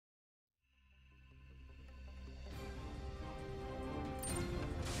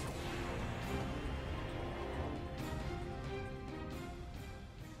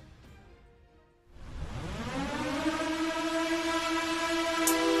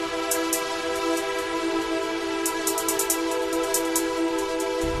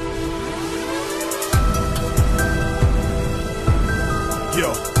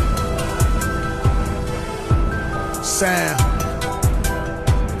saying?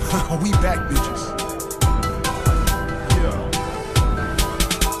 We back, bitches. Yeah.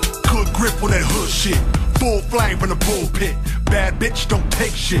 Good grip on that hood shit. Full flame from the pulpit. Bad bitch don't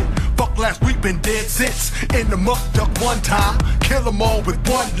take shit. Fuck last week, been dead since. In the muck duck one time. Kill them all with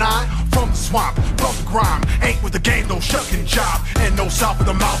one line. From the swamp, from the grime. Ain't with the game, no shucking job. And no south of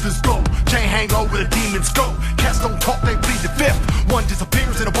the mouth is go. Chain hang low where the demons go. Cats don't talk, they plead the fifth. One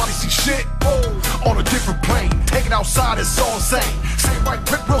disappears and nobody see shit. On a different plane. Take it outside, it's all insane. Say right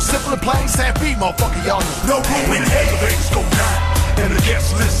quick, real simple and plain. San B, motherfucker, y'all know. No room in hell. Elevators go down. And the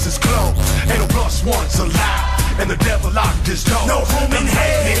guest list is closed. Ain't no plus ones allowed. And the devil locked his door. No room in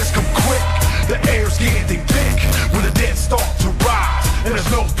hell. Niggas come quick. The air's getting thick. When the dead start to rise. And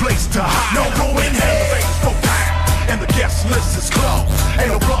there's no place to hide. No room in hell. Elevators go down. And the guest list is closed. Ain't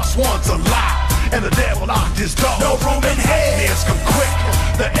no plus ones allowed. And the devil locked his door. No room in hell. Niggas come quick.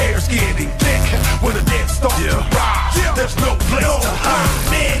 The air's getting thick. When the dead start to rise. There's no place to hide.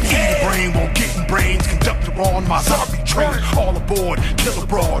 Eating brain won't get in brains. Conductor on my zombie train. All aboard, kill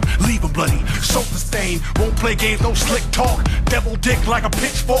abroad, leave 'em bloody. Sofa stain, won't play games, no slick talk. Devil dick like a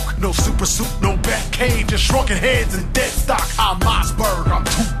pitchfork. No super suit, no bat cave, just shrunken heads and dead stock. I'm Mossberg, I'm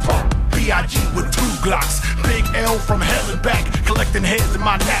Tupac. B.I.G. with 2 Glocks. Big L from hell and back. Collecting heads in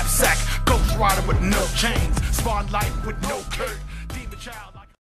my knapsack. Ghost rider with no chains. Spawn life with no curtain.